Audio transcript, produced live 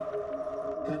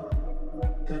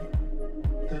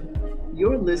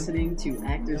You're listening to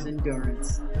Actors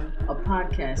Endurance, a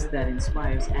podcast that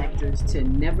inspires actors to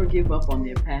never give up on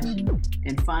their passion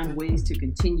and find ways to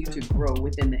continue to grow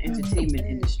within the entertainment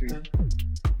industry.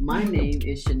 My name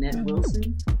is Shanette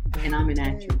Wilson, and I'm an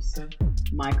actress.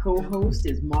 My co-host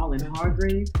is Marlon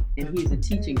Hargrave, and he is a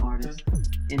teaching artist.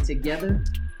 And together,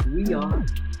 we are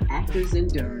Actors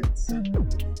Endurance.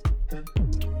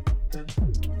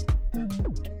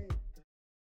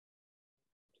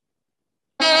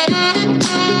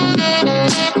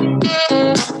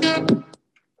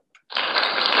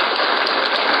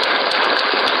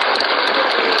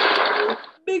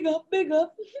 Big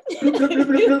up.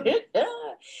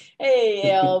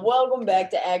 Hey, welcome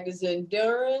back to Actors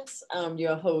Endurance. I'm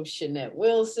your host, Shanette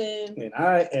Wilson. And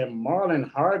I am Marlon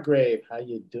Hargrave. How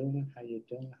you doing? How you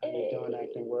doing,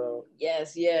 acting world?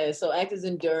 Yes. So Actors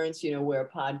Endurance, we're a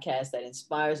podcast that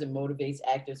inspires and motivates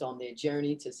actors on their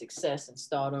journey to success and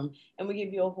stardom. And we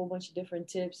give you a whole bunch of different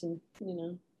tips and,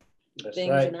 That's things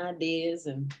right. and ideas.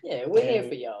 And we're here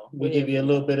for y'all. We give you a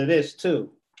little bit of this too.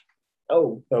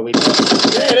 Oh, there we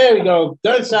go.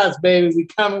 Gunshots, baby. We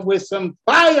coming with some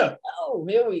fire. Oh,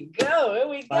 here we go.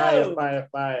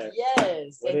 Fire.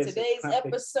 Yes. And today's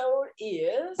episode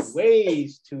is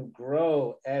ways to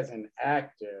grow as an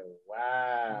actor.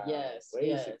 Wow. Yes.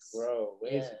 Ways to grow.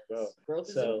 Growth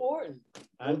is important.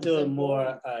 I'm doing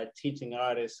more teaching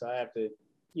artists, so I have to,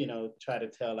 try to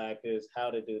tell actors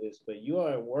how to do this. But you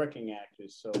are a working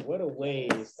actress, so what are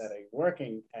ways that a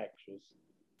working actress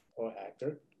or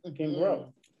actor can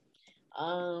grow?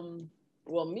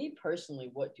 Well, me personally,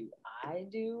 what do I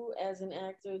do as an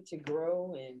actor to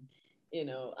grow? And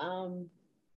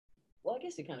well, I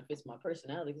guess it kind of fits my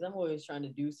personality because I'm always trying to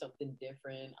do something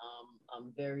different.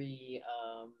 I'm very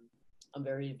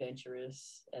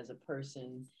adventurous as a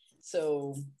person,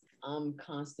 so I'm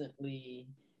constantly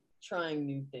trying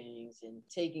new things and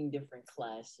taking different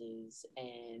classes.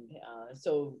 And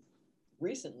so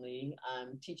recently,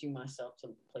 I'm teaching myself to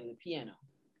play the piano.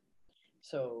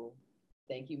 So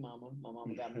thank you, Mama. My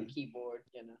mama got me a keyboard,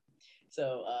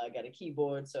 So I got a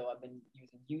keyboard. So I've been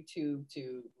using YouTube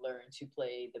to learn to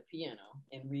play the piano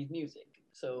and read music.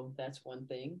 So that's one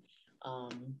thing.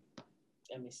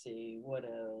 Let me see, what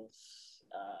else?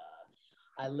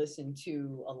 I listen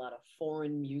to a lot of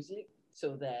foreign music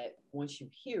so that once you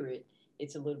hear it,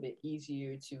 it's a little bit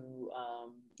easier to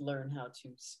learn how to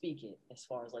speak it as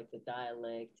far as like the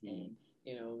dialect and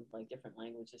like different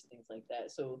languages, things like that.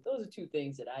 So those are two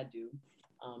things that I do.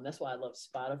 That's why I love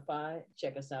Spotify.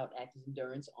 Check us out, Actors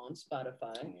Endurance on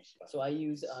Spotify. So I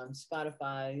use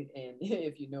Spotify, and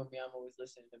if you know me, I'm always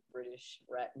listening to British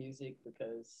rap music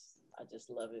because I just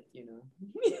love it,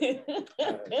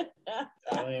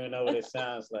 I don't even know what it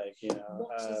sounds like,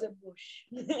 Boxes and bush.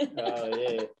 Oh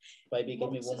yeah, baby,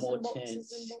 give me one more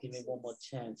chance. Give me one more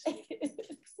chance.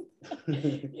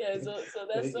 Yeah, so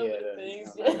that's some of the things.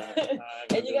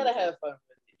 And you gotta have fun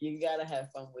with it. You gotta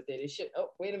have fun with it. It should.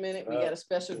 Oh, wait a minute. We got a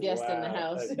special guest in the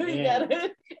house. We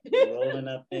gotta rolling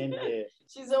up in here.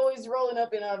 She's always rolling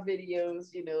up in our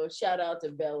videos. Shout out to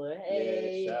Bella.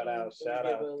 Hey, yeah, shout out.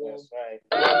 That's right.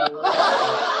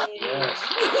 Yes.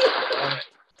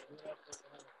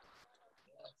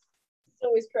 She's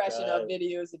always crashing our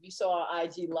videos. If you saw our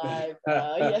IG live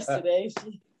yesterday,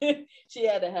 she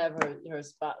had to have her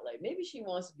spotlight. Maybe she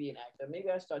wants to be an actor.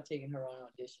 Maybe I start taking her on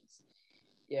auditions.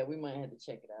 Yeah, we might have to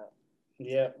check it out.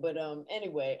 Yeah. But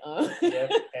anyway.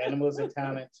 Yep. Animals are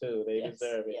talent too. They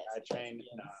deserve it. Yes, I trained.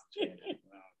 No,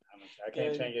 I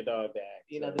can't train your dog to act.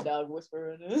 You're not the dog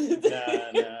whisperer. No.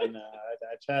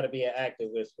 I try to be an active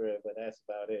whisperer, but that's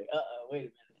about it.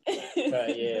 Wait a minute.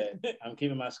 But yeah, I'm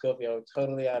keeping my Scorpio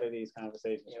totally out of these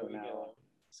conversations from now on.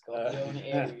 Scorpio and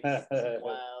Aries.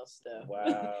 Wild stuff.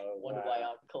 Wow. Wonder why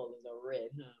our colors are red,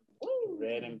 huh? Woo.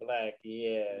 Red and black,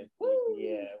 yeah. Woo.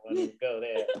 Yeah, when we go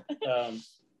there.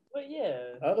 But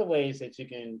yeah. Other ways that you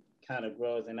can kind of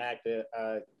grow as an actor,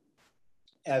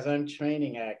 as I'm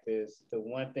training actors, the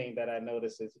one thing that I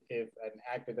notice is if an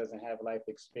actor doesn't have life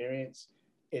experience,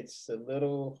 it's a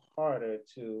little harder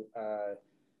to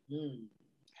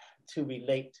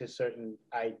relate to certain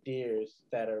ideas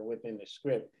that are within the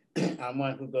script. I'm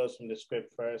one who goes from the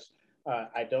script first.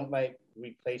 I don't like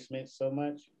replacements so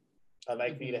much. I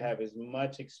like for you to have as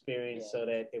much experience so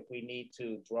that if we need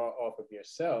to draw off of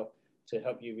yourself to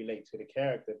help you relate to the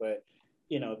character. But,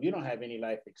 if you don't have any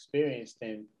life experience,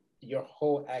 then your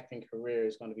whole acting career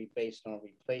is going to be based on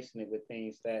replacing it with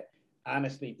things that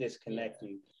honestly disconnect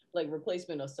you. Like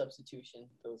replacement or substitution,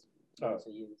 those are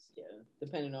used,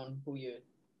 depending on who you're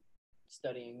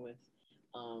studying with.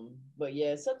 But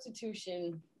yeah,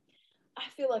 substitution, I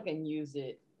feel like I can use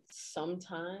it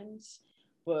sometimes,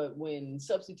 But when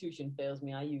substitution fails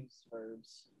me, I use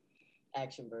verbs,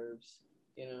 action verbs.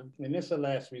 You know. And it's a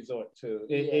last resort too.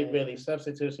 It really,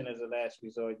 substitution is a last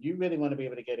resort. You really want to be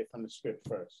able to get it from the script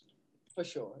first. For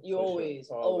sure. You always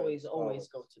go to the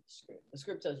script. The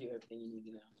script tells you everything you need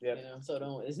to know. Yep. You know,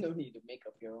 so there's no need to make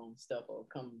up your own stuff or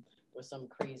come with some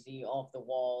crazy off the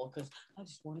wall because I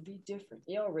just want to be different.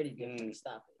 You're already different.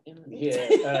 Stop it. You know?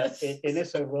 Yeah, and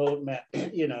it's a roadmap.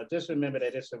 You know, just remember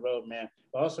that it's a roadmap.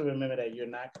 Also remember that you're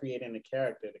not creating the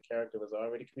character. The character was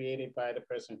already created by the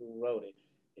person who wrote it.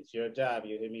 It's your job.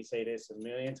 You hear me say this a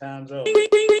million times over.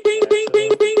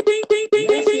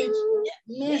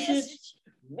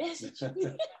 Message.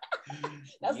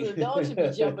 That's what the dog should be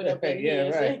jumping up in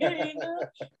here. Right.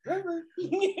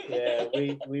 Yeah,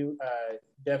 we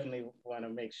definitely want to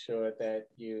make sure that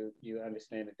you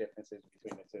understand the differences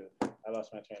between the two. I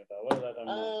lost my train of thought. What was I talking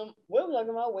about? We're talking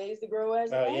about ways to grow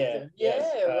as an actor. Yes.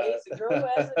 Ways to grow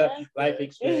as an actor. Life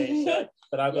experience.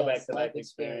 But I'll go back to life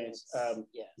experience.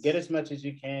 Get as much as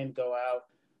you can. Go out.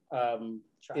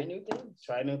 Try new things.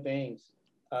 Try new things.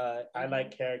 I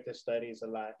like character studies a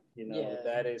lot. You know,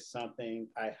 that is something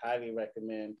I highly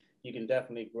recommend. You can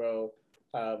definitely grow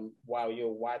while you're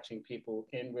watching people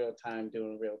in real time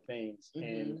doing real things.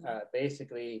 And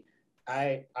basically,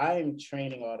 I'm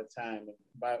training all the time.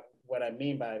 But what I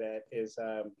mean by that is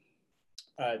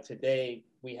today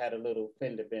we had a little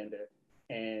fender bender.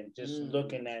 And just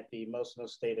looking at the emotional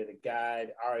state of the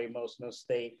guide, our emotional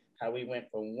state, how we went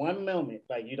from one moment,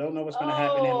 like you don't know what's going to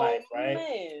happen in life, right?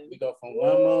 Man. We go from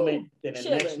one moment, then the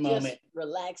next moment, just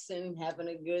relaxing, having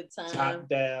a good time, top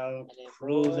down,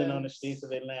 cruising on the streets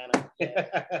of Atlanta. And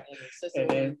the sister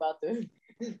was about to.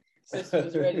 Sister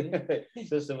was ready.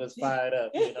 Sister was fired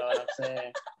up. You know what I'm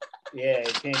saying? Yeah,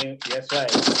 it came. That's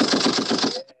right.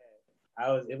 Yeah.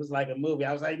 It was like a movie.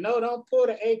 I was like, no, don't pull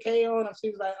the AK on him.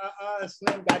 She was like,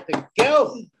 Slim got to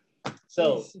go.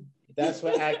 So that's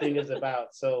what acting is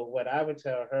about. So what I would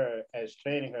tell her as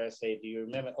training her, say, do you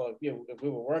remember, or if we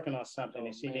were working on something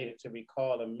and she needed to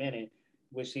recall a minute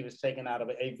which she was taken out of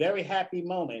a very happy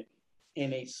moment,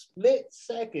 in a split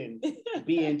second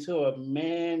be into a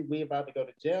man, we about to go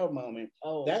to jail moment.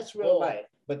 That's real life.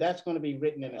 But that's going to be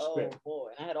written in a script. Oh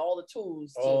boy, I had all the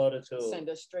tools. Send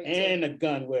us straight. And a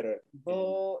gun with her.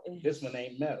 This one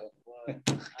ain't metal. I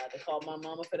had to call my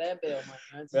mama for that bail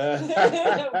money.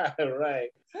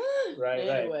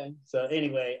 Right. So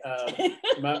anyway,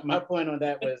 my point on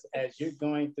that was, as you're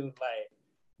going through life,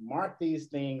 mark these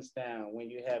things down when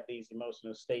you have these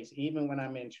emotional states. Even when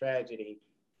I'm in tragedy,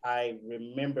 I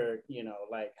remember,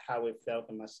 like how it felt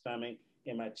in my stomach,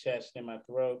 in my chest, in my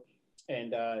throat.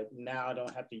 And now I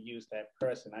don't have to use that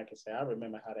person. I can say, I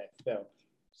remember how that felt.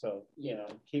 So,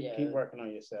 keep working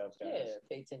on yourselves, guys. Yeah,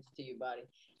 pay attention to your body.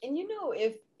 And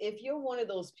if you're one of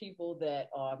those people that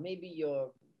are maybe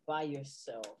you're by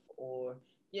yourself or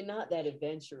you're not that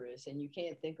adventurous and you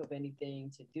can't think of anything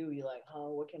to do, you're like,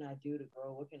 oh, what can I do to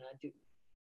grow? What can I do?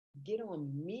 Get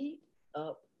on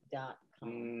meetup.com.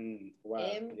 Wow.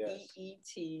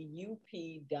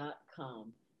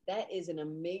 MEETUP.com. That is an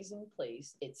amazing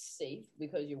place. It's safe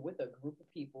because you're with a group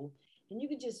of people and you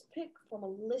can just pick from a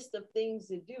list of things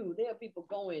to do. There are people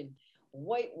going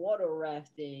whitewater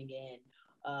rafting and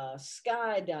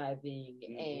skydiving,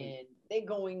 and they're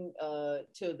going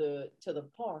to the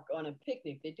park on a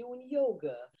picnic. They're doing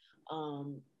yoga,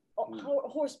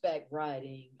 horseback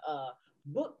riding,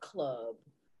 book club.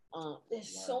 There's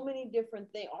so many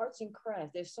different things, arts and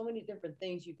crafts. There's so many different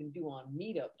things you can do on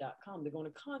meetup.com. They're going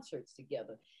to concerts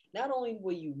together. Not only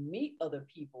will you meet other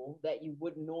people that you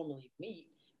wouldn't normally meet,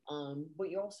 but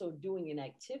you're also doing an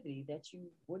activity that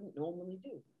you wouldn't normally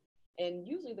do. And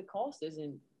usually the cost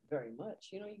isn't very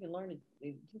much. You can learn,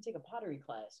 you can take a pottery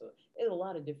class. So there's a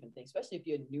lot of different things, especially if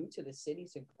you're new to the city.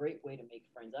 It's a great way to make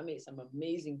friends. I made some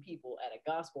amazing people at a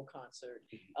gospel concert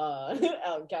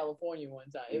out in California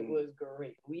one time. It was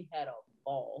great. We had a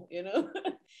ball,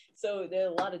 So there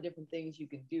are a lot of different things you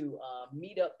can do.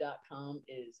 Meetup.com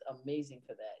is amazing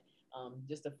for that.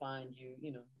 Just to find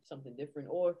something different.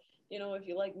 Or, if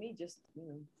you're like me, just,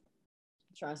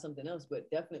 try something else. But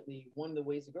definitely one of the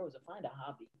ways to grow is to find a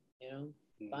hobby,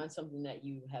 Find something that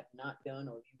you have not done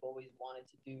or you've always wanted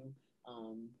to do.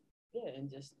 And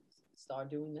just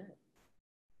start doing that.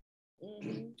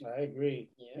 I agree.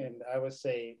 Yeah. And I would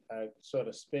say, sort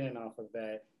of spinning off of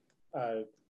that,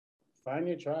 find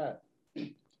your tribe.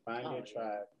 Find your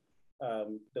tribe.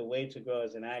 The way to grow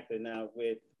as an actor now,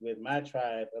 with my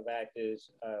tribe of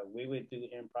actors, we would do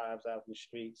improvs out in the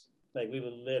streets. Like we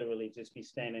would literally just be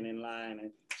standing in line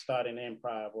and start an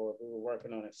improv, or if we were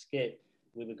working on a skit,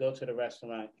 we would go to the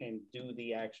restaurant and do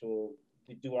the actual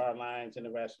do our lines in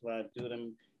the restaurant, do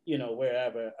them, you know,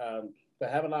 wherever. But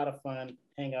have a lot of fun,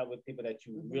 hang out with people that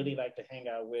you really like to hang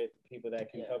out with, people that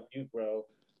can help you grow,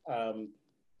 and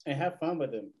have fun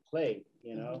with them, play,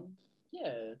 you know?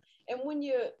 Yeah. And when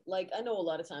you're like, I know a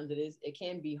lot of times it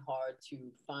can be hard to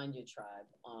find your tribe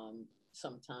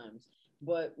sometimes.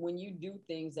 But when you do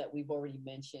things that we've already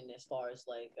mentioned, as far as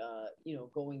like, you know,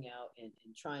 going out and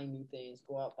trying new things,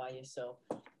 go out by yourself,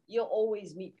 you'll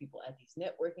always meet people at these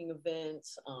networking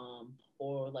events,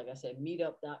 or like I said,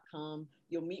 meetup.com.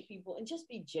 You'll meet people and just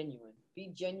be genuine.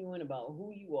 Be genuine about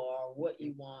who you are, what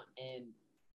you want, and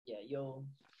yeah, you'll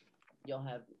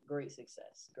have great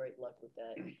success, great luck with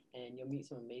that, and you'll meet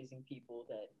some amazing people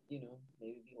that, you know,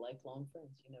 maybe be lifelong friends.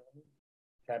 You never know.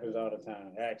 Happens all the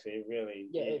time. Actually, it really,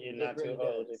 you're not really too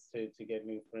old to get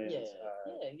new friends.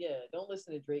 Yeah. Don't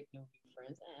listen to Drake, new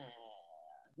friends.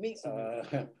 Meet some new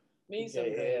people. Meet some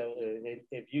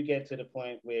if you get to the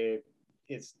point where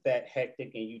it's that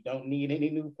hectic and you don't need any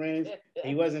new friends,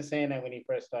 he wasn't saying that when he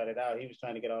first started out. He was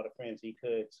trying to get all the friends he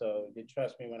could. So you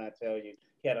trust me when I tell you,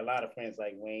 he had a lot of friends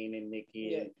like Wayne and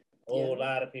Nikki and a whole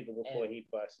lot of people before he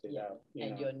busted out.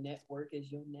 And your network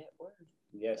is your net worth.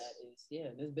 Yes. That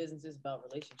is, this business is about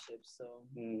relationships. So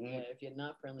if you're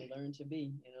not friendly, learn to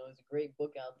be. You know, there's a great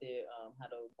book out there, How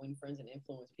to Win Friends and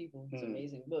Influence People. It's an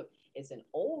amazing book. It's an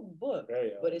old book,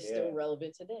 but it's still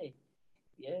relevant today.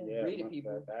 Read it,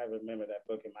 people. I remember that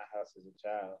book in my house as a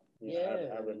child.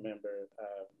 I remember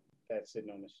that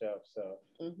sitting on the shelf. So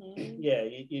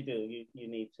you do. You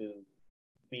need to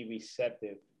be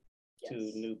receptive to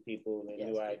new people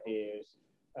and new ideas.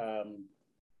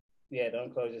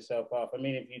 Don't close yourself off. I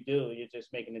mean, if you do, you're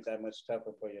just making it that much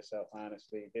tougher for yourself,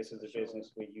 honestly. This is a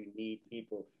business where you need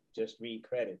people. Just read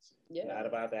credits. Not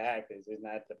about the actors. It's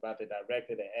not about the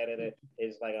director, the editor.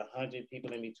 It's like 100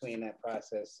 people in between that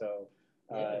process. So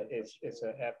it's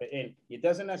an effort. And it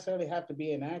doesn't necessarily have to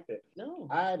be an actor. No.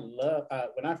 I love,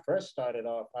 when I first started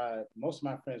off, most of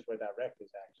my friends were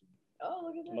directors, actually. Oh,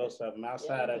 look at that. Most of them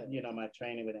outside of, my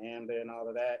training with Amber and all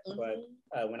of that. But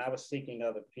when I was seeking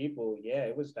other people,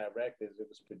 it was directors, it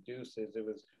was producers, it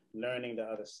was learning the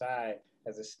other side.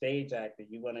 As a stage actor,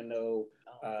 you want to know,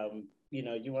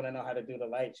 you want to know how to do the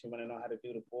lights, you want to know how to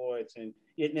do the boards. And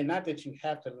not that you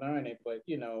have to learn it, but,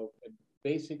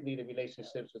 basically the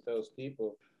relationships with those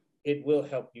people, it will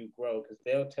help you grow because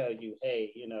they'll tell you,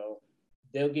 hey,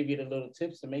 they'll give you the little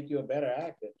tips to make you a better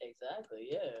actor. Exactly,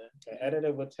 yeah. The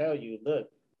editor will tell you,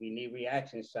 look, we need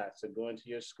reaction shots to go into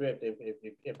your script.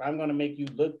 If I'm going to make you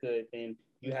look good, then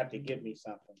you have to give me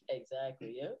something.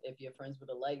 Exactly, yeah. If you're friends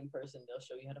with a lighting person, they'll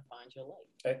show you how to find your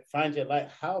light. Find your light.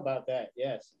 How about that?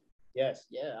 Yes. Yeah,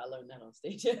 I learned that on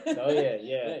stage. Oh yeah.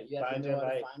 You have to know how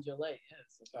to find your light.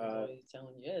 Yes. Always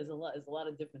telling you, there's a lot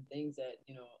of different things that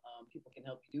people can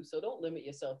help you do. So don't limit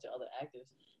yourself to other actors.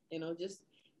 Just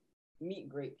meet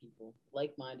great people,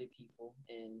 like-minded people,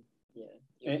 and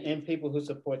and people who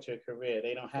support your career.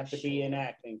 They don't have to be in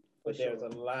acting, but there's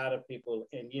a lot of people,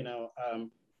 and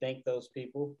thank those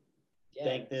people. Yes.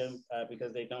 Thank them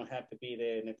because they don't have to be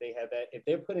there. And if they have that, if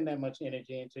they're putting that much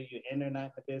energy into you and they're not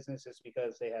in the business, it's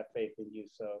because they have faith in you.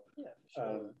 So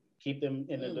keep them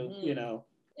in the loop,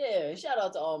 Yeah, shout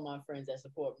out to all my friends that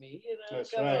support me.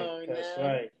 That's come right. on, That's now.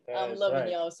 right. I'm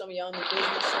loving y'all. Some of y'all in the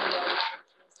business, some of y'all.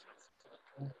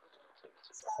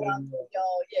 Shout out to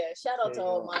y'all. Yeah, shout out to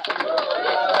all my guys.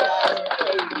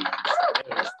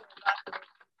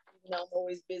 I'm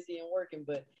always busy and working,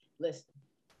 but listen.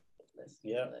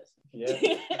 Yeah.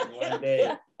 One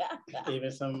day,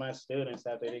 even some of my students,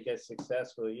 after they get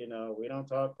successful, we don't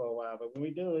talk for a while, but when we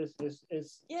do, it's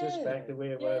just back to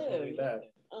where it was when we left.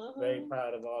 Very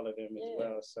proud of all of them as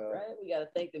well. So we got to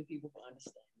thank them people for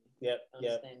understanding.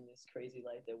 Understanding this crazy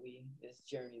life this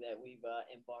journey that we've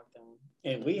embarked on.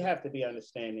 And we have to be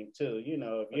understanding too. If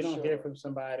you don't hear from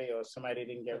somebody or somebody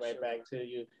didn't get back to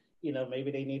you, maybe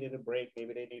they needed a break,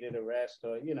 maybe they needed a rest,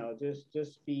 or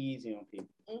just be easy on people.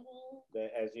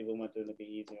 As you would want them to be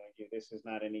easy on you. This is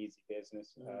not an easy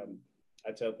business.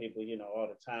 I tell people, all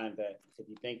the time that if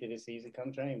you think that it's easy,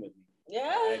 come train with me.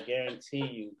 Yeah. I guarantee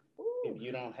you, if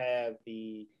you don't have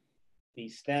the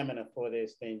stamina for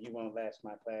this, then you won't last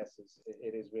my classes.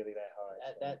 It is really that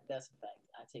hard. That's a fact.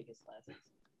 I take his classes.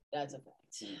 That's a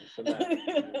fact.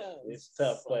 It's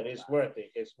tough, but it's worth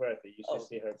it. It's worth it. You should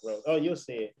see her growth. Oh, you'll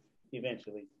see it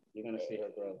eventually. You're gonna see her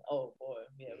growth. Oh boy,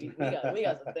 yeah, we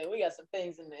got some things. We got some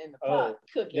things in the pot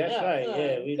cooking. That's up. right.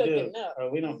 Yeah, we do.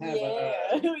 We don't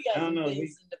have. We got some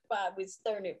things in the pot. We're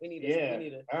stirring it. We need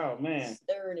to. Oh man.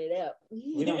 Stirring it up.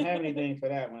 We don't have anything for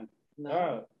that one. No.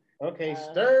 Oh, okay.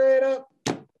 Stir it up.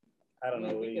 I don't know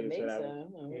what we you can use make for that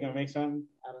some. one. You gonna make something?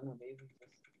 I don't know. Maybe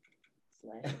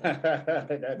That's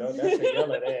a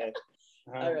yellow there.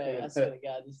 All right, I swear to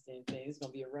God, this thing is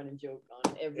gonna be a running joke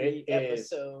on every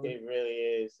episode. It really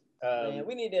is. Man,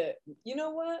 we need to. You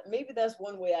know what? Maybe that's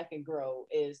one way I can grow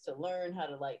is to learn how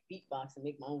to like beatbox and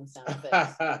make my own sound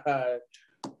effects.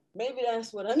 Maybe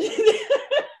that's what I need.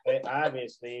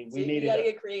 Obviously, we need. You gotta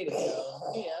get creative,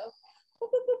 though.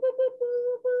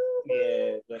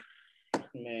 Yeah, but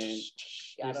man, this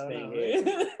thing here.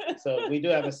 So we do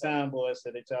have a soundboard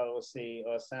so that y'all will see,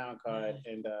 or sound card,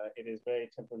 and it is very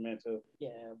temperamental.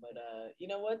 Yeah, but you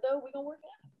know what though? We're gonna work it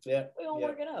out. Yeah, we're gonna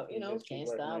work it out. You know, can't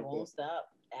stop, won't it. stop.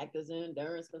 Actors in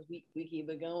endurance because we keep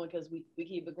it going because we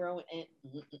keep it growing and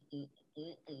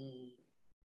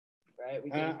right.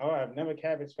 I've never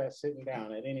cabbage patch sitting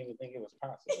down. I didn't even think it was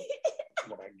possible,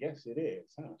 but I guess it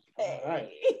is. Huh? Hey.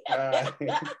 All right.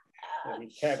 Let me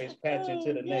cabbage patch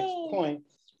into the next point,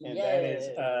 and that is,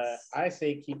 I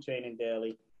say keep training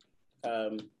daily.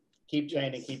 Keep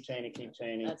training, keep training, keep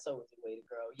training. That's always the way to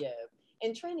grow. Yeah,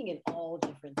 and training in all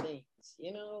different things.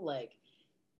 You know, like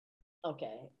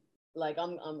okay, like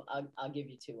I'll give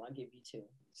you two.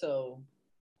 So,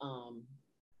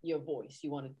 your voice.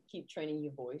 You want to keep training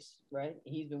your voice, right?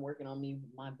 He's been working on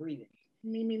my breathing.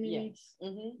 Me. Yes.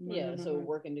 Mm-hmm. Yeah. So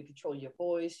working to control your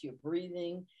voice, your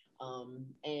breathing,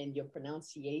 and your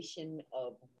pronunciation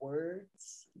of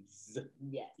words.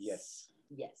 Yes.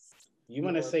 You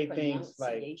want to say things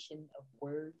like pronunciation of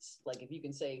words. Like if you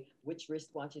can say which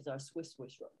wristwatches are Swiss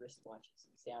wristwatches.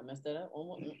 See, I messed that up.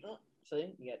 So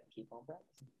you got to keep on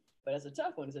practicing. But it's a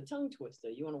tough one. It's a tongue twister.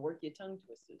 You want to work your tongue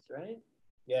twisters, right?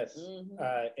 Yes.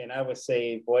 And I would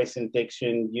say voice and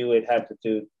diction, you would have to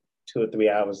do 2 or 3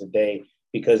 hours a day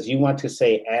because you want to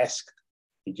say asked.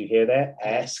 Did you hear that?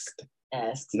 Asked.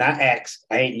 Not asked.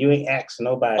 You ain't asked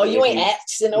nobody. Oh, you ain't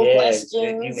asking no questions. You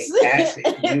ain't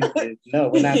asking. No,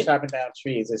 we're not chopping down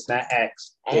trees. It's not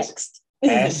asked. Asked.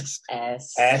 Desks.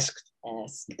 Ask.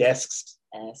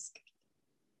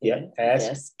 Yeah.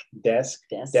 Ask. Desks.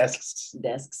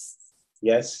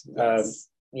 Yes.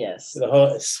 Yes. The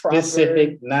whole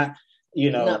specific, not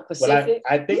Pacific.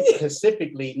 I think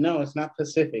specifically, no, it's not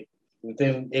Pacific.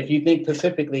 Then if you think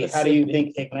Pacifically, how do you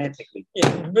think Atlantically?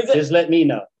 Yeah. Just let me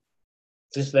know.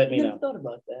 Never thought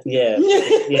about that. Yeah.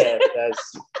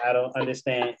 I don't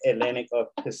understand Atlantic or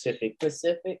Pacific.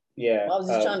 Pacific? Yeah. Well, I was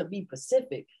just trying to be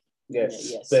Pacific.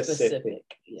 Yes. Specific.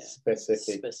 Yeah.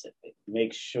 Specific.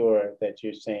 Make sure that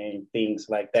you're saying things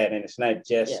like that. And it's not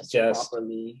just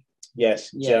properly.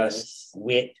 Yes. Just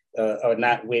with, or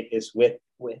not with, it's with.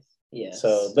 With, yes.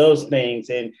 So those things,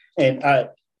 and those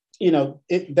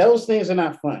things are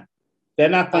not fun. They're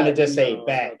not fun to just say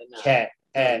bat, cat,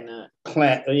 at,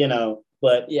 plant,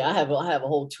 but yeah, I have a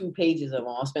whole 2 pages of them.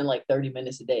 I'll spend like 30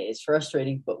 minutes a day. It's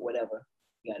frustrating, but whatever.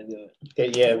 You gotta do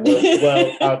it. Yeah,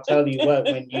 well, I'll tell you what,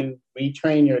 when you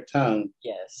retrain your tongue,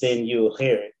 then you'll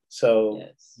hear it. So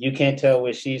you can't tell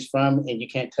where she's from and you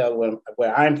can't tell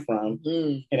where I'm from.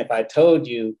 And if I told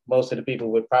you, most of the people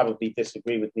would probably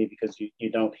disagree with me because you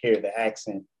don't hear the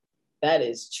accent. That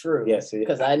is true. Yes,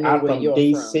 because I know I'm where from you're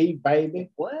DC,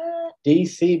 baby. What?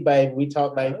 DC, baby. We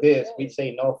talk like this. We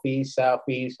say Northeast,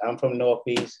 Southeast. I'm from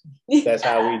Northeast. That's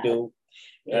how we do.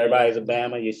 Everybody's a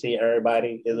Bama. You see,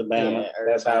 everybody is a Bama.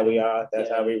 That's how we are.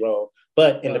 That's how we roll.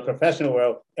 But in the professional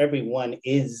world, everyone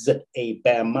is a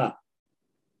Bama.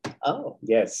 Oh.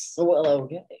 Yes. Well,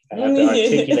 okay. I have to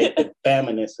articulate the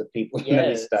Bama-ness of people. Let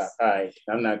me stop. All right.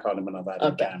 I'm not calling nobody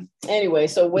Bama. Anyway,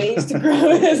 so ways to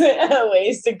grow.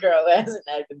 Ways to grow as an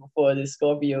actor before this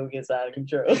Scorpio gets out of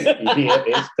control. Yeah,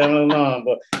 it's coming along.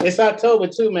 But it's October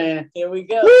too, man. Here we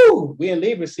go. Woo! We in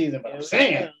Libra season, but I'm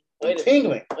saying,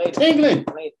 tingling. You're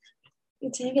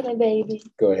tingling, baby.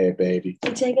 Go ahead, baby.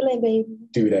 You're tingling, baby.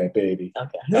 Do that, baby.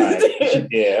 Okay. All right.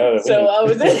 Yeah. So I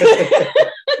was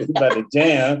about to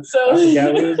jam. So I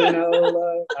forgot we was in a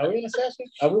whole, are we in a session?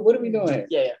 What are we doing here?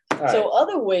 Yeah. So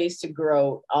other ways to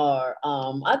grow are,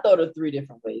 I thought of 3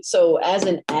 different ways. So as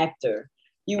an actor,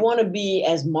 you want to be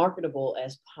as marketable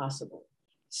as possible.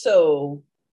 So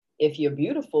if you're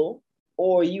beautiful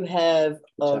or you have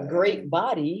a great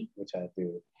body, which I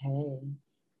do. Hey,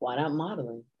 why not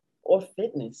modeling or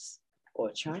fitness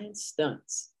or trying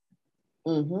stunts?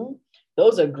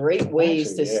 Those are great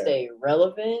ways to stay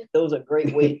relevant. Those are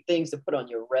great things to put on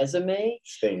your resume.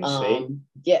 Stay in shape.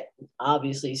 Yeah,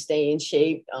 obviously stay in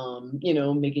shape.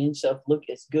 Making yourself look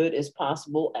as good as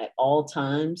possible at all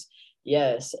times.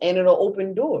 Yes, and it'll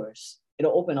open doors.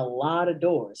 It'll open a lot of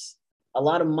doors. A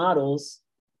lot of models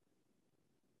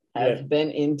have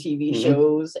been in TV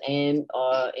shows and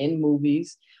in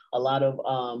movies. A lot of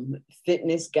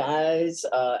fitness guys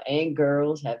and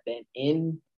girls have been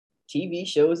in TV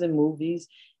shows and movies.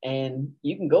 and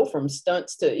you can go from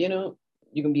stunts to,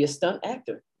 you can be a stunt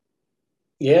actor.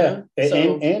 Yeah,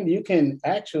 So, and you can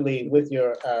actually with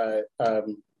your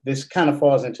this kind of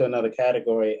falls into another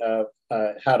category of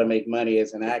how to make money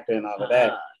as an actor and all of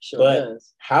that. Sure but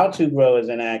does. how to grow as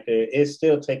an actor is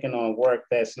still taking on work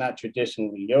that's not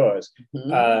traditionally yours.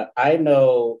 I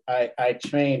know I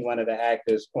trained one of the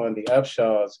actors on the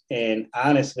Upshaws, and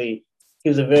honestly, he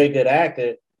was a very good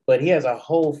actor, but he has a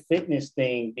whole fitness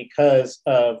thing because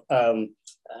of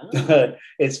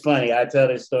it's funny. I tell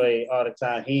this story all the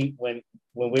time. When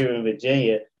we were in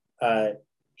Virginia,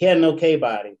 he had an okay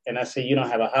body. And I said, you don't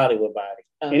have a Hollywood body.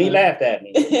 And he laughed at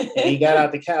me. And he got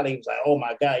out to Cali. He was like, oh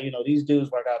my God, these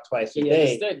dudes work out twice a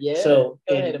day. Yeah. So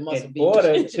in order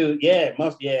to,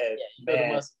 Muscle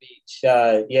Beach.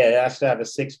 I still have a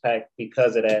 6-pack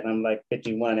because of that. And I'm like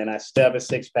 51 and I still have a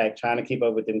 6-pack trying to keep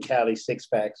up with them Cali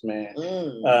 6-packs, man.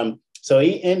 So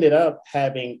he ended up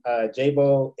having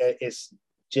J-Bo, it's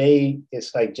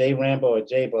like J Rambo or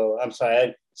J-Bo. I'm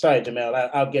sorry, Jamel,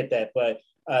 I'll get that. But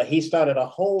he started a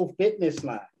whole fitness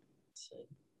line.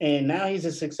 And now he's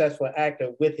a successful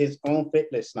actor with his own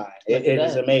fitness line. It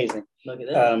is amazing. Look at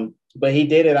that. But he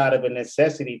did it out of a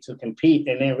necessity to compete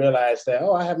and then realized that,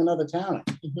 I have another talent.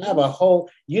 I have a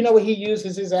whole, what he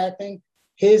uses his acting?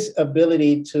 His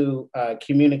ability to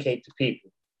communicate to people.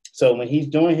 So when he's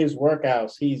doing his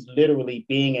workouts, he's literally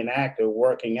being an actor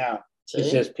working out.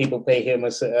 It's just people pay him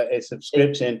a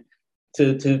subscription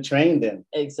to train them.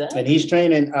 Exactly. And he's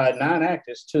training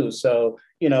non-actors too. So,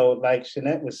 like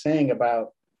Shanette was saying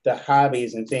about the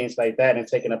hobbies and things like that and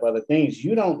taking up other things,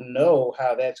 you don't know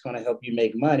how that's going to help you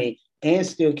make money and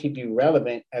still keep you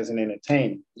relevant as an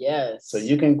entertainer. Yes. So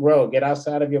you can grow, get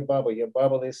outside of your bubble. Your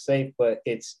bubble is safe, but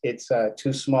it's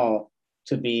too small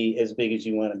to be as big as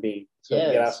you want to be. So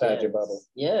get outside your bubble.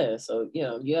 Yeah. So,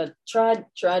 you got to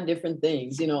try different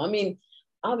things. I mean,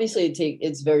 obviously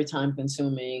it's very time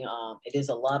consuming. It is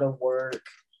a lot of work.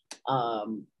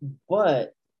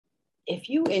 But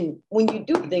when you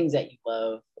do things that you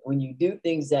love, when you do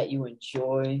things that you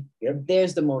enjoy,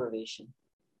 there's the motivation.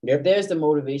 There's the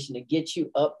motivation to get you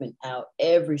up and out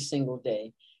every single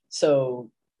day.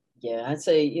 So, I'd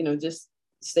say, just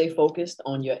stay focused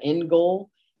on your end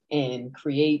goal and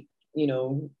create,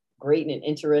 great and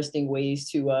interesting ways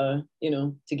to,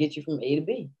 to get you from A to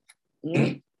B.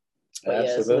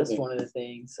 But so that's one of the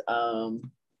things.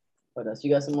 What else? You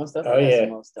got some more stuff? I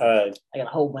got a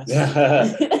whole bunch of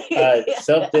stuff.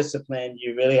 Self-discipline,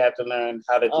 you really have to learn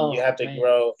how to do. You have to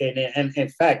grow. And in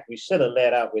fact, we should have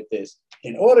led out with this.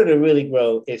 In order to really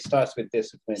grow, it starts with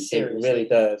discipline. Seriously. It really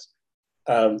does.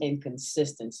 And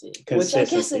consistency. Which I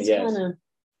guess is kind of,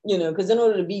 because in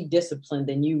order to be disciplined,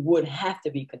 then you would have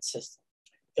to be consistent.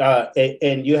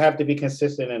 And you have to be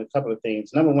consistent in a couple of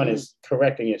things. Number one is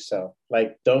correcting yourself.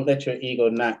 Like, don't let your ego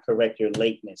not correct your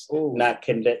lateness, not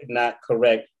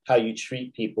correct how you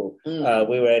treat people.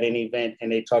 We were at an event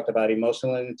and they talked about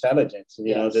emotional intelligence.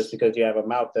 Just because you have a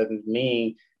mouth doesn't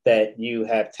mean that you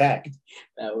have tact.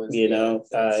 That was,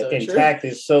 and tact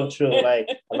is so true. Like,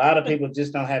 a lot of people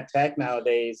just don't have tact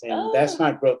nowadays, and that's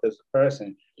not growth as a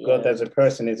person. Growth as a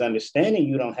person is understanding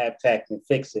you don't have tact and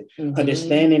fix it.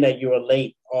 Understanding that you are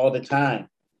late all the time,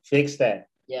 fix that.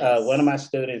 One of my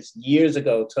students years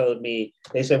ago told me,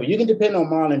 they said, well, you can depend on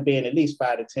Marlon being at least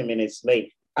 5 to 10 minutes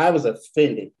late. I was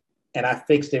offended, and I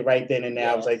fixed it right then and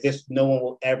there. I was like, no one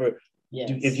will ever.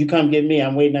 If you come get me,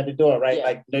 I'm waiting at the door,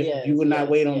 right? You will not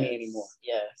wait on me anymore.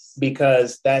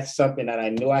 Because that's something that I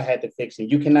knew I had to fix.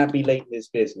 And you cannot be late in this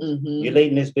business. You're late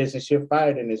in this business, you're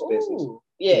fired in this business.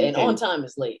 And on time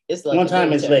is late. It's like on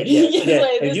time is late.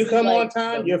 If you come on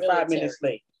time, you're military. 5 minutes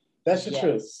late. That's the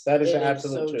truth. That is the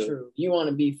absolute truth. You want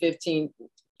to be 30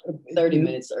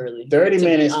 minutes early. 30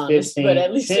 minutes, honest, 15. But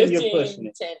at least 10, you're pushing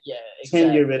it. 10, exactly.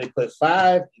 10, you're really pushing.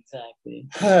 5. Exactly.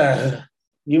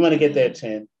 You want to get there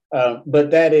 10.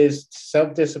 But that is,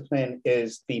 self-discipline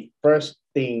is the first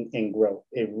thing in growth.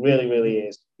 It really, really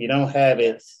is. You don't have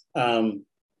it.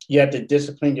 You have to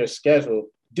discipline your schedule.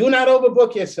 Do not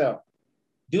overbook yourself.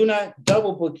 Do not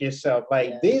double book yourself.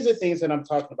 These are things that I'm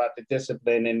talking about, the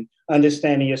discipline and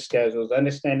understanding your schedules,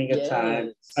 understanding your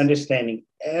time, understanding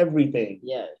everything.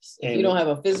 If you don't have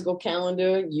a physical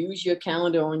calendar, use your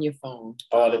calendar on your phone.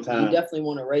 All the time. You definitely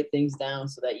want to write things down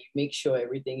so that you make sure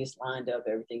everything is lined up,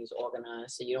 everything is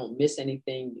organized, so you don't miss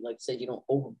anything. Like I said, you don't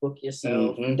overbook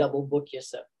yourself, double book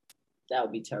yourself. That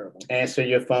would be terrible. Answer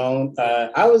your phone.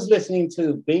 I was listening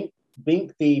to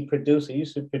Bink, the producer,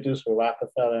 used to produce for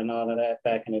Rockefeller and all of that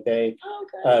back in the day.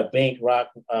 Bink, Rock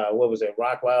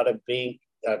Wilder, Bink,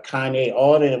 Kanye,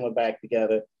 all of them were back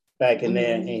together back in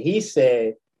there. And he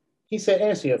said,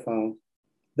 answer your phone.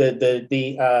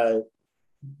 The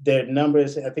their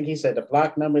numbers, I think he said the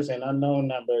blocked numbers and unknown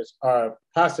numbers are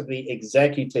possibly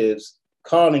executives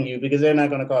calling you because they're not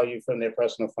going to call you from their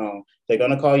personal phone. They're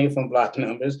going to call you from blocked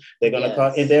numbers. They're going to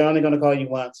call, and they're only going to call you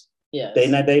once. Yes. They're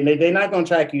not going to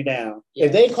track you down. Yes.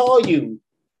 If they call you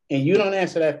and you don't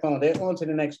answer that phone, they're on to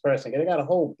the next person. They got a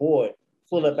whole board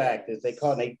full of actors. They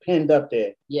call, they pinned up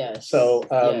there. Yes. So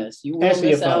you will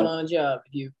miss out on a job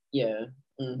if you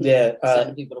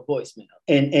sending people to voicemail.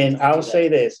 And I'll say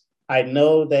this. I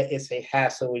know that it's a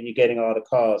hassle when you're getting all the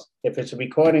calls. If it's a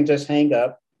recording, just hang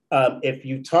up. If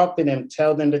you talk to them,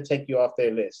 tell them to take you off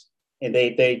their list. And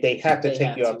they have to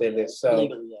take you off their list. So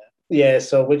legally,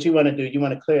 so what you want to do, you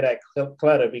want to clear that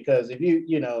clutter, because if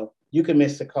you can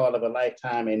miss the call of a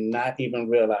lifetime and not even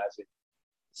realize it.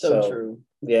 So true.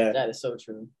 Yeah. That is so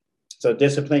true. So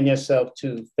discipline yourself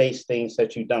to face things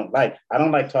that you don't like. I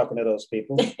don't like talking to those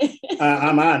people.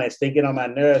 I'm honest. They get on my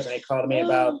nerves and they call me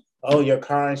about, your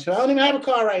car insurance. I don't even have a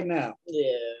car right now.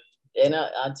 Yeah. And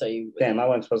I'll tell you. Damn, I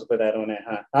wasn't supposed to put that on there,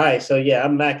 huh? All right. So,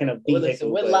 I'm lacking a vehicle. Well,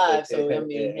 listen, we're live. So, I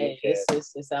mean, hey,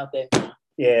 it's out there now.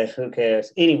 Yeah, who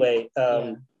cares? Anyway,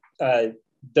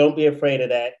 don't be afraid of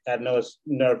that. I know it's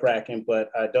nerve-wracking, but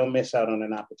don't miss out on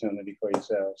an opportunity for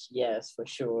yourselves. Yes, for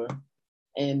sure.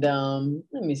 And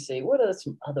let me see, what are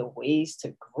some other ways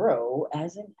to grow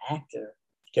as an actor?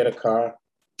 Get a car.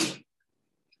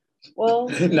 Well,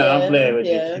 no, I'm playing with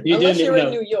you. Unless you're in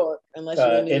New York. Unless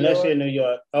you're in New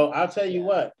York. Oh, I'll tell you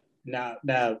what. Now,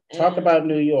 talk about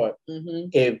New York.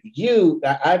 Mm-hmm.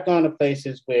 I've gone to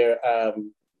places where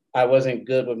I wasn't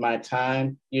good with my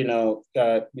time. You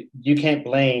can't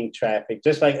blame traffic.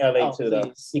 Just like LA too,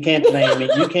 though. You can't blame me.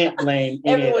 You can't blame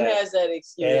everyone has that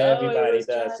excuse. Everybody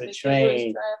does. The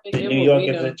train. New York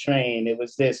is a train. It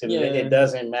was this. It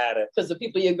doesn't matter. Because the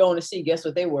people you're going to see, guess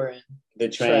what they were in? The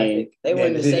train. Traffic. They were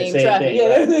in the same traffic. Thing,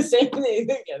 they were the same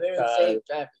thing. Yeah, they were in the same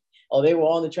traffic. Oh, they were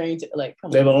on the train too. Like, come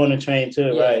on. They were on the train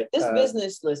too, right? This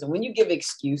business, listen, when you give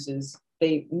excuses,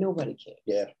 nobody cares.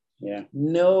 Yeah.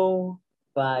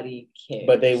 Nobody cares.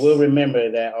 But they will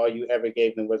remember that all you ever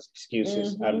gave them was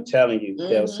excuses. Mm-hmm. I'm telling you,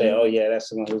 they'll say, "Oh yeah, that's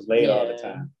the one who's late all the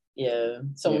time." Yeah.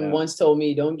 Someone once told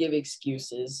me, "Don't give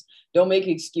excuses. Don't make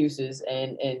excuses,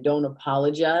 and don't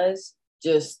apologize.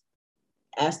 Just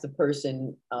ask the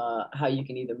person how you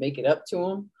can either make it up to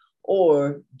them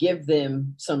or give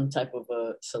them some type of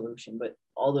a solution." But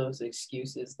all those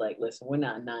excuses, like, listen, we're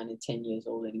not 9 and 10 years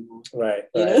old anymore. Right.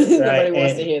 Nobody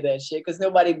wants to hear that shit because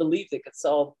nobody believes it could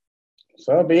solve.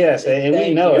 So BS, and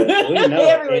we know it. We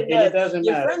know it. It doesn't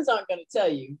matter. Your friends aren't going to tell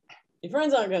you. Your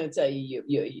friends aren't going to tell you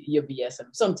you're BSing them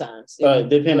sometimes.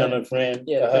 Depending on the friend.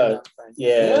 Yeah,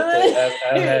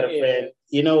 I've had a friend.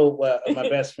 You know what my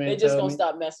best friend They just going to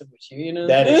stop messing with you,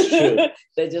 That is true.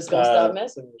 They're just going to stop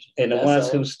messing with you. And the ones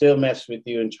who still mess with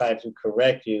you and try to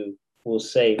correct you will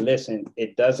say, listen,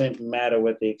 it doesn't matter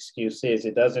what the excuse is.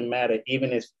 It doesn't matter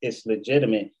even if it's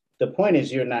legitimate. The point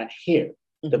is you're not here.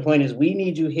 The point is we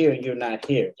need you here and you're not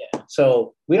here. Yeah.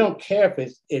 So we don't care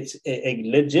if it's a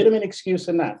legitimate excuse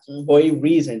or not, or a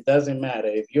reason. Doesn't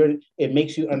matter. It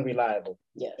makes you unreliable.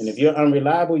 Yes. And if you're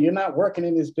unreliable, you're not working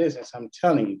in this business. I'm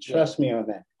telling you, trust me on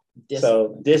that.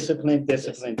 So discipline.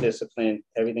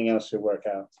 Everything else should work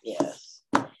out. Yes.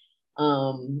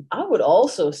 I would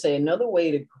also say another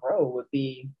way to grow would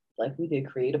be, like we did,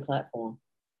 create a platform.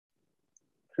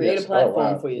 Create a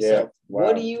platform for yourself. Yeah. Wow.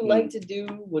 What do you like to do?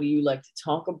 What do you like to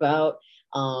talk about?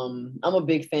 I'm a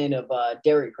big fan of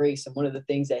Derek Grace, and one of the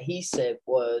things that he said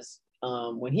was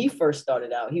when he first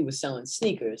started out, he was selling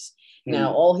sneakers.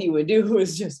 Now, all he would do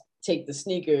was just take the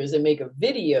sneakers and make a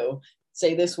video,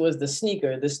 say this was the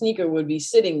sneaker. The sneaker would be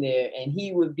sitting there, and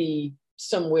he would be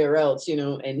somewhere else,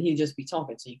 and he'd just be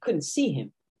talking, so you couldn't see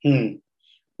him.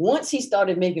 Once he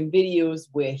started making videos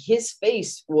where his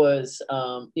face was,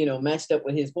 matched up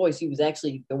with his voice, he was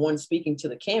actually the one speaking to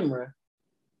the camera.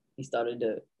 He started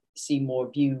to see more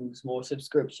views, more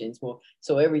subscriptions,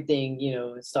 so everything,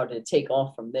 started to take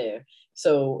off from there.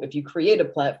 So if you create a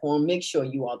platform, make sure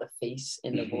you are the face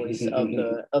and the voice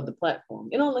of the platform.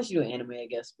 Unless you do anime, I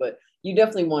guess, but you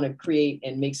definitely want to create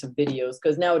and make some videos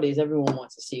because nowadays everyone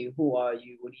wants to see who are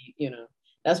you, what do you.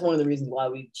 That's one of the reasons why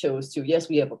we chose to. Yes,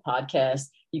 we have a podcast.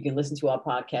 You can listen to our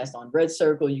podcast on Red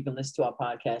Circle. You can listen to our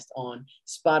podcast on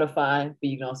Spotify, but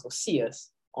you can also see us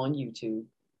on YouTube.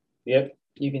 Yep.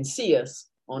 You can see us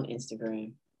on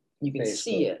Instagram. You can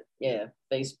see it. Yeah,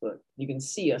 Facebook. You can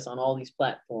see us on all these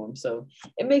platforms. So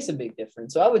it makes a big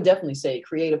difference. So I would definitely say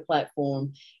create a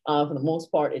platform. For the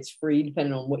most part, it's free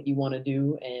depending on what you want to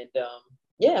do. And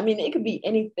it could be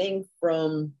anything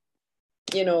from,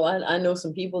 I know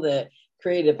some people that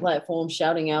created a platform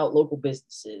shouting out local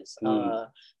businesses,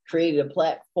 created a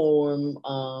platform,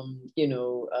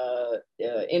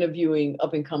 interviewing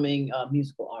up and coming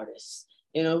musical artists.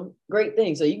 Great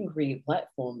thing. So you can create a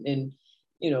platform, and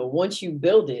once you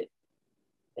build it,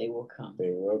 they will come.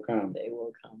 They will come. They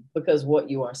will come, because what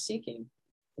you are seeking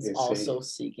is also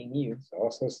seeking you. It's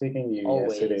also seeking you.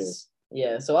 Always. Yes, it is.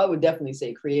 Yeah. So I would definitely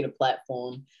say create a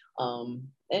platform.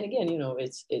 And again,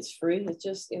 it's free. It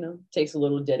just, takes a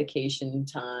little dedication,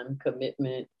 time,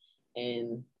 commitment,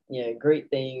 and yeah, great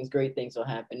things will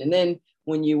happen. And then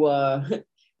when you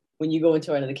when you go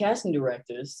into one of the casting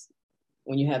directors,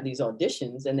 when you have these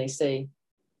auditions and they say,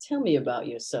 tell me about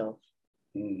yourself.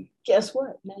 Guess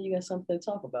what? Now you got something to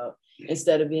talk about,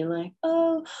 instead of being like,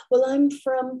 oh, well,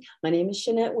 my name is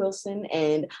Shanette Wilson,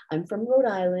 and I'm from Rhode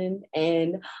Island,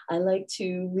 and I like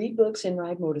to read books and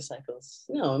ride motorcycles.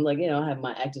 No, I'm like, I have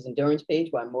my Actors Endurance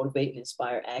page where I motivate and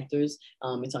inspire actors.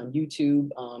 It's on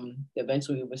YouTube.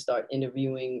 Eventually we will start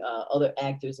interviewing other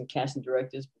actors and casting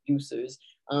directors, producers.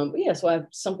 So I have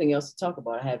something else to talk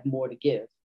about. I have more to give.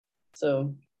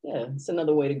 So yeah, it's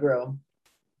another way to grow.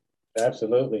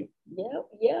 Absolutely. Yep.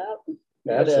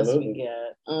 What else we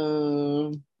got?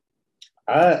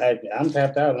 I'm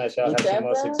tapped out unless y'all have some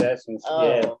more suggestions.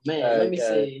 Oh man, let me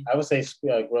see. I would say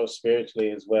grow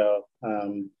spiritually as well.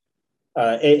 And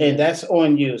that's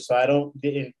on you. So I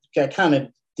kind of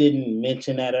didn't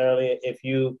mention that earlier.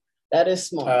 That is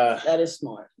smart. That is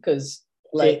smart, because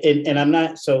and I'm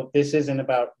not. So this isn't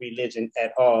about religion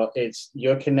at all. It's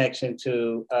your connection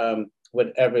to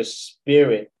whatever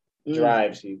spirit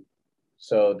drives you.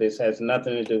 So this has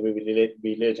nothing to do with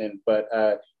religion, but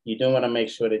you do want to make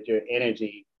sure that your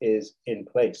energy is in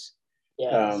place.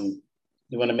 Yes.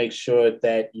 You want to make sure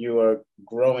that you are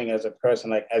growing as a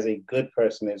person, like as a good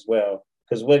person as well.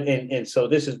 Because so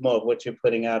this is more of what you're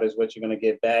putting out is what you're going to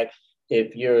get back.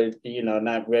 If you're,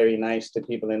 not very nice to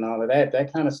people and all of that,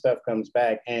 that kind of stuff comes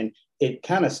back, and it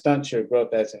kind of stunts your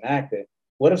growth as an actor.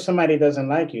 What if somebody doesn't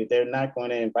like you? They're not going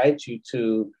to invite you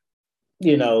to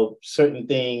certain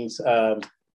things.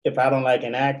 If I don't like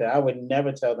an actor, I would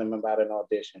never tell them about an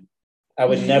audition. I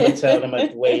would never tell them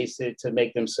ways to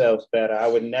make themselves better. I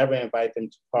would never invite them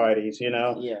to parties,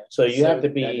 Yeah. So you have to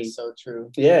be. That is so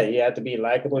true. Yeah, you have to be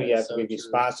likable. You have to be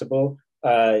responsible.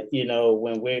 When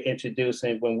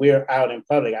we're out in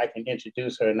public, I can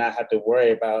introduce her and not have to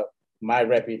worry about my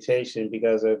reputation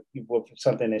because of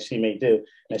something that she may do.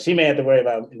 Now she may have to worry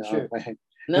about,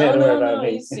 No.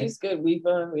 He's good. We've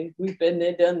been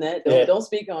there, done that. Don't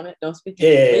speak on it. Don't speak.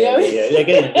 Yeah.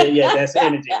 Again, that's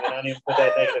energy. We don't even put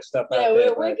that negative stuff out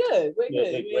there. We're good. We're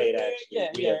good. We're great, actually.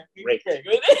 We're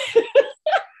great.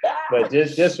 But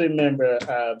just remember,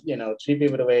 treat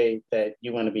people the way that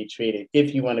you want to be treated.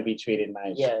 If you want to be treated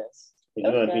nice. Yes. If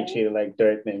you want to be treated like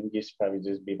dirt, then you should probably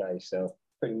just be by yourself.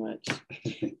 Pretty much.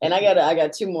 And I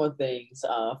got two more things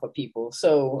for people.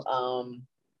 So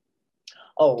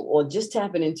just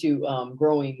tapping into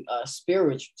growing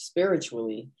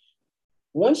spiritually.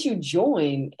 Once you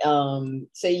join,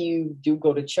 say you do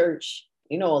go to church,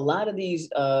 a lot of these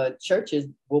churches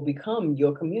will become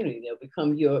your community. They'll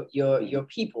become your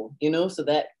people, so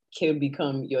that can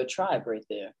become your tribe right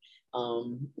there.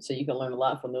 So you can learn a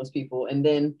lot from those people. And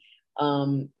then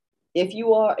if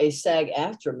you are a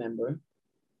SAG-AFTRA member,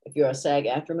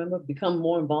 become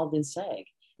more involved in SAG.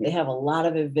 They have a lot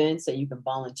of events that you can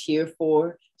volunteer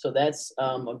for. So that's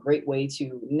a great way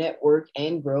to network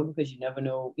and grow, because you never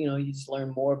know, you just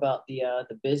learn more about the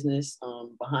business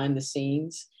behind the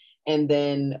scenes. And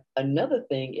then another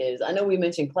thing is, I know we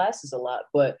mentioned classes a lot,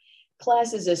 but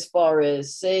classes as far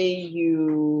as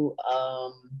you've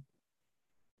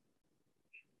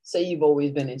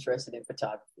always been interested in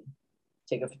photography,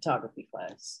 take a photography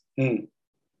class.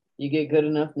 You get good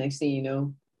enough, next thing you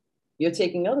know, you're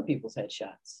taking other people's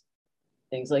headshots,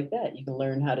 things like that. You can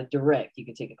learn how to direct. You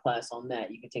can take a class on that.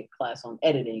 You can take a class on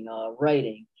editing,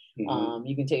 writing.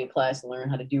 You can take a class and learn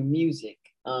how to do music.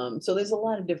 So there's a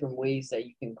lot of different ways that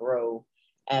you can grow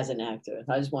as an actor.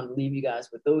 I just want to leave you guys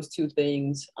with those two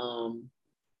things. I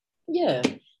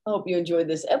hope you enjoyed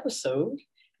this episode.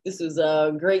 This was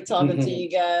great talking to you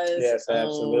guys. Yes,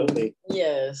 absolutely.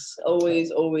 Yes,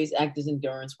 always Actors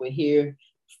Endurance. We're here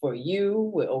for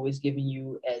you. We're always giving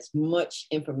you as much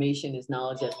information, as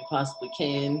knowledge as we possibly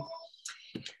can.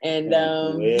 And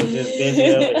we're just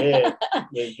busy over here.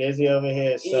 We're busy over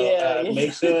here. So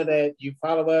make sure that you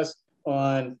follow us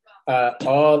on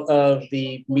all of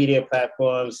the media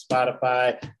platforms,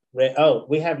 Spotify.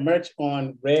 We have merch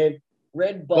on Red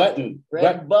Button.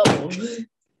 Red Bubble.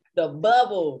 The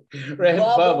bubble. Red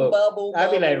Bubble. I'd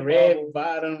be like bubble, red bubble.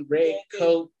 Bottom, red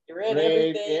coat. Red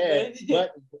everything. Yeah.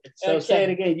 But, so say it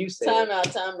again. You say Time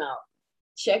out.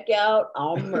 check out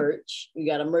our merch. We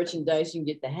got a merchandise. You can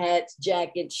get the hats,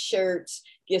 jackets, shirts,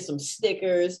 get some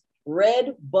stickers.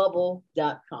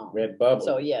 Redbubble.com. Redbubble.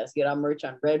 So yes, get our merch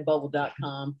on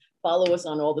redbubble.com. Follow us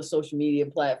on all the social media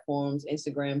platforms,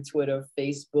 Instagram, Twitter,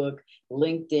 Facebook,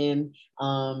 LinkedIn.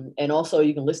 And also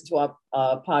you can listen to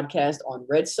our podcast on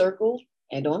Red Circle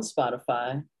and on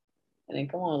Spotify. And then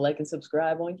come on, like and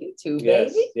subscribe on YouTube,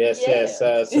 baby. Yes.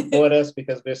 Support us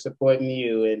because we're supporting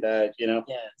you. And,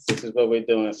 this is what we're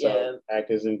doing. So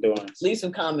Actors Endurance. Leave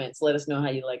some comments. Let us know how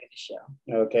you liking the show.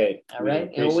 Okay. All right.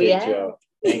 And we out.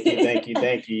 Thank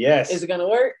you. Yes. Is it going to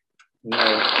work? No.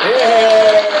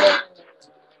 Yeah.